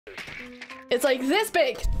It's like this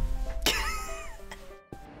big.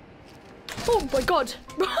 Oh my god.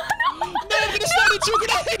 No, it started to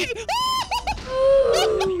grenade!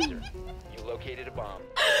 You located a bomb.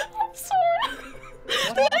 I'm sorry.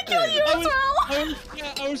 Did I kill you as well?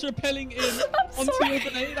 I was repelling in onto your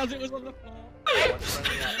grenade as it was on the floor. One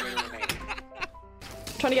friendly operator remaining.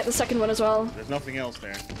 Trying to get the second one as well. There's nothing else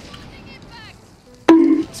there.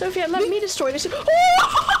 Sophia, let me destroy this. Oh!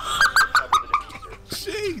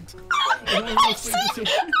 Shade! What do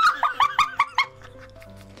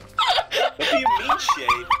you mean,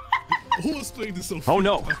 Shade? Who was playing this so Oh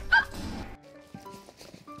no!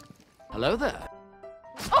 Hello there.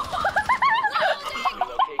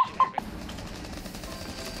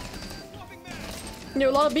 You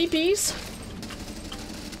a lot of BPs.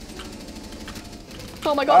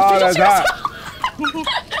 Oh my god, there's that. I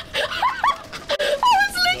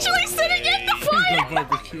was literally sitting in the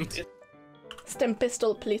fire! Stim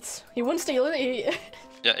pistol, please. He won't steal it.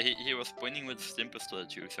 Yeah, he was pointing with stim pistol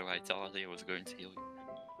at you, so I thought he was going to heal you.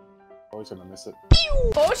 Always gonna miss it.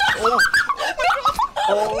 Oh,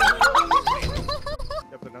 Oh.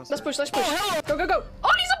 let's push, let's push. Go, go, go.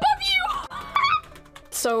 Oh, he's above you!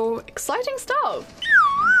 So, exciting stuff.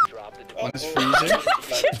 One is freezing.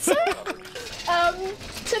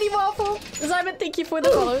 Titty Waffle, Simon, thank you for the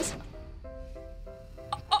follows.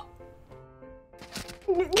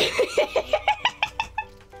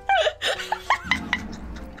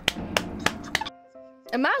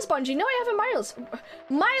 A mouse bungee? No, I have a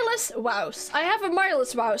mileless wouse. I have a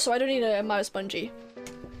mileless wouse, so I don't need a mouse bungee.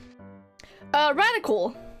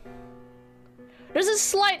 Radical. There's a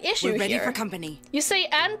slight issue here. We're ready for company. You say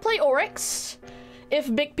and play Oryx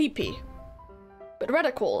if big PP. But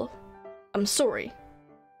Radical, I'm sorry.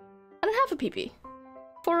 I don't have a PP.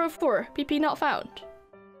 404, PP not found.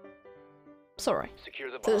 Sorry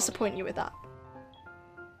to disappoint you with that.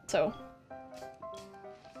 So.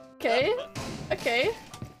 Okay. Okay.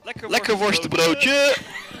 Lekker worstenbroodje!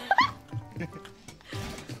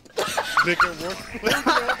 Lekker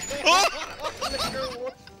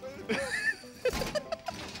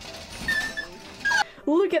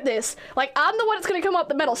Look at this. Like, I'm the one that's gonna come up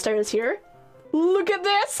the metal stairs here. Look at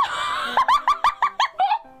this.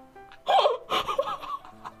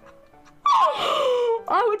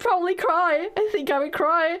 I would probably cry. I think I would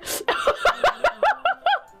cry.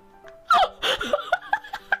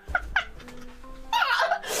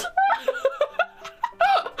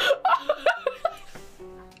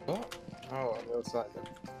 What? Oh, on the other side then.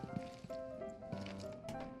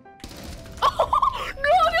 Oh,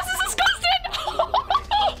 no, this is disgusting!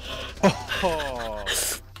 Oh.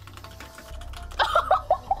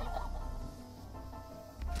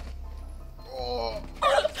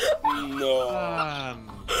 No.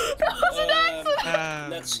 That was an accident!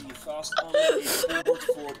 Let's see. FastAnne is forward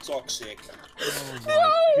for toxic. Oh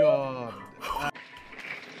my god.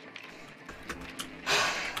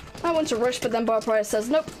 I want to rush, but then Bar Price says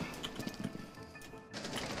nope.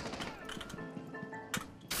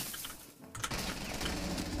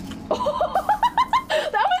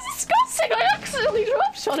 That was disgusting! I accidentally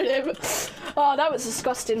drop shotted him. Oh, that was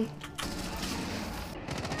disgusting.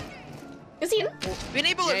 Is he in?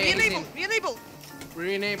 Re-enable it! Re-enable! Re-enable!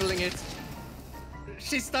 We're enabling it.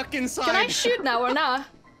 She's stuck inside. Can I shoot now or nah?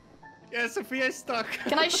 Yeah, Sophia's stuck.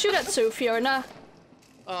 Can I shoot at Sophia or nah?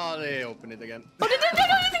 Oh, they open it again. Oh, they don't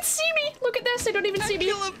even see me! Look at this, they don't even see me.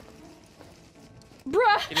 Kill him!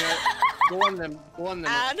 Bruh! You know, go on them. Go on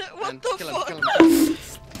them. And what the kill fuck? Him, kill him.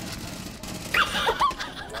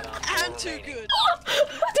 And too good!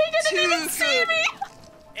 They didn't even see me!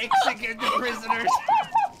 Execute the prisoners.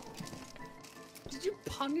 Did you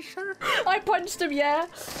punish her? I punched him, yeah.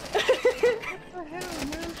 What the hell,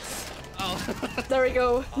 man? Oh. There we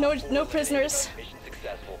go. No prisoners.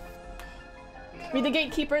 Be the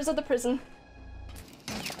gatekeepers of the prison.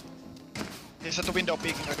 He's at the window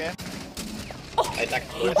peeking again. Oh.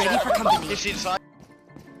 We're ready for company. He's inside.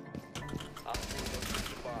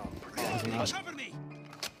 Cover me.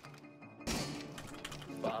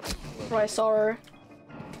 Oh, I saw her.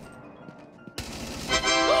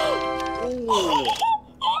 Oh.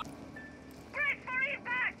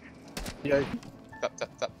 Yeah.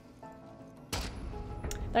 Tap.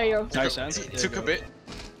 There you go. Nice, it took a bit.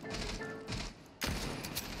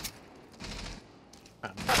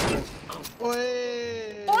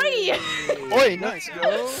 Oi! Oi! Oi, nice,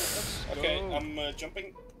 go. Okay, I'm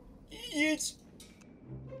jumping. Yeet.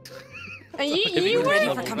 And you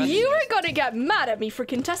were gonna get mad at me for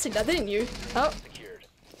contesting that, didn't you? Oh.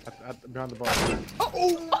 Behind the bar.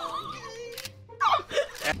 Oh.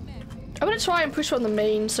 I'm gonna try and push on the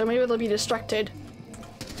main, so maybe they'll be distracted.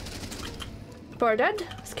 Bar dead.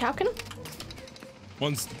 Is Kauken?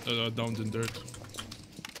 One's down in dirt.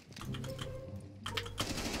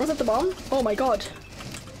 Was that the bomb? Oh my god.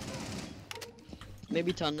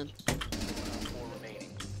 Maybe tunnel. 4 remaining.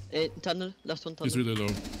 Tunnel. Last one tunnel. He's really low.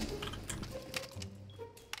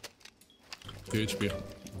 2 HP.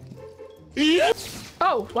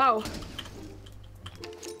 Oh, wow.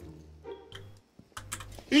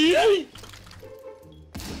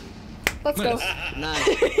 Let's go.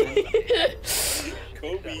 Nice.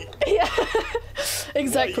 Kobe. Yeah,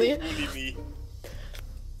 exactly. Why you bully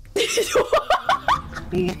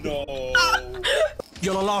me? No.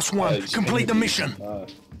 You're the last one. Complete the mission.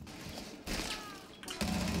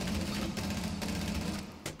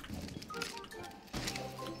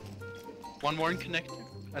 One more in connector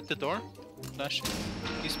at the door. Flashing.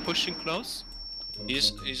 He's pushing close.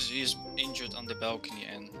 He's injured on the balcony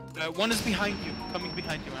and One is behind you. Coming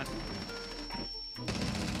behind you, man.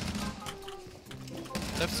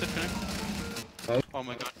 Left side connector. Oh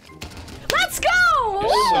my god. Let's go!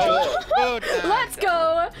 So good. Let's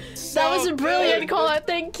go! That was a brilliant call out,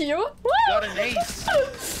 thank you. Woo! Got an ace.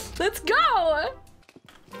 Let's go!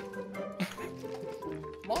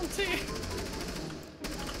 Monty.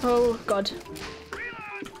 Oh god.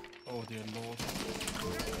 Oh dear lord.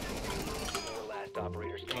 4 last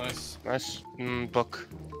operators. Nice. Nice. Book.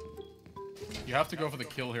 You have to go for the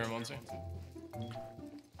kill here, Monty.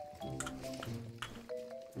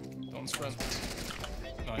 Don't sprint.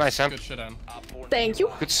 Nice, Sam. Good shit, Anne. Thank you.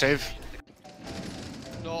 Good save.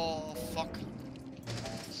 no fuck.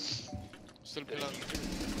 Still below.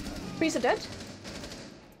 Freeze are dead.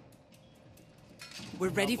 We're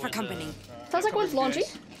ready for company. Sounds like one's laundry.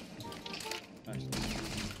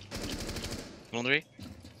 Laundry.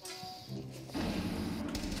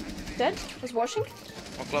 Dead. Was washing.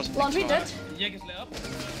 One close. Laundry dead.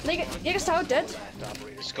 Jäger's tower dead.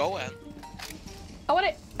 Let's go, Anne. I want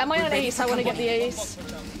it. Am I an ace? I want to get the ace.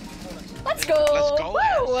 Let's go. Let's go,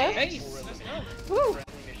 Woo! Ace! Woo!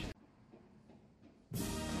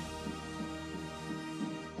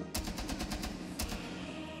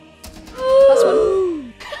 Last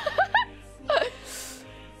one.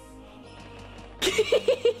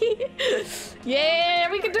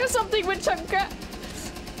 Yeah, we can do something with Tachanka.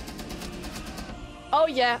 Oh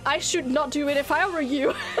yeah, I should not do it if I were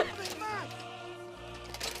you.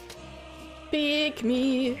 Pick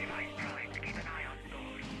me.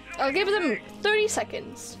 I'll give them 30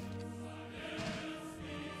 seconds.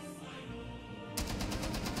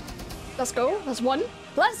 Let's go. That's one.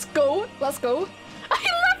 Let's go. Let's go. I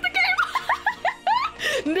love the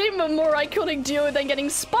game. Name a more iconic duo than getting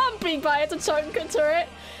spawn peeked by a Tachanka turret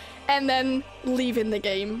and then leaving the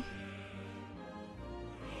game.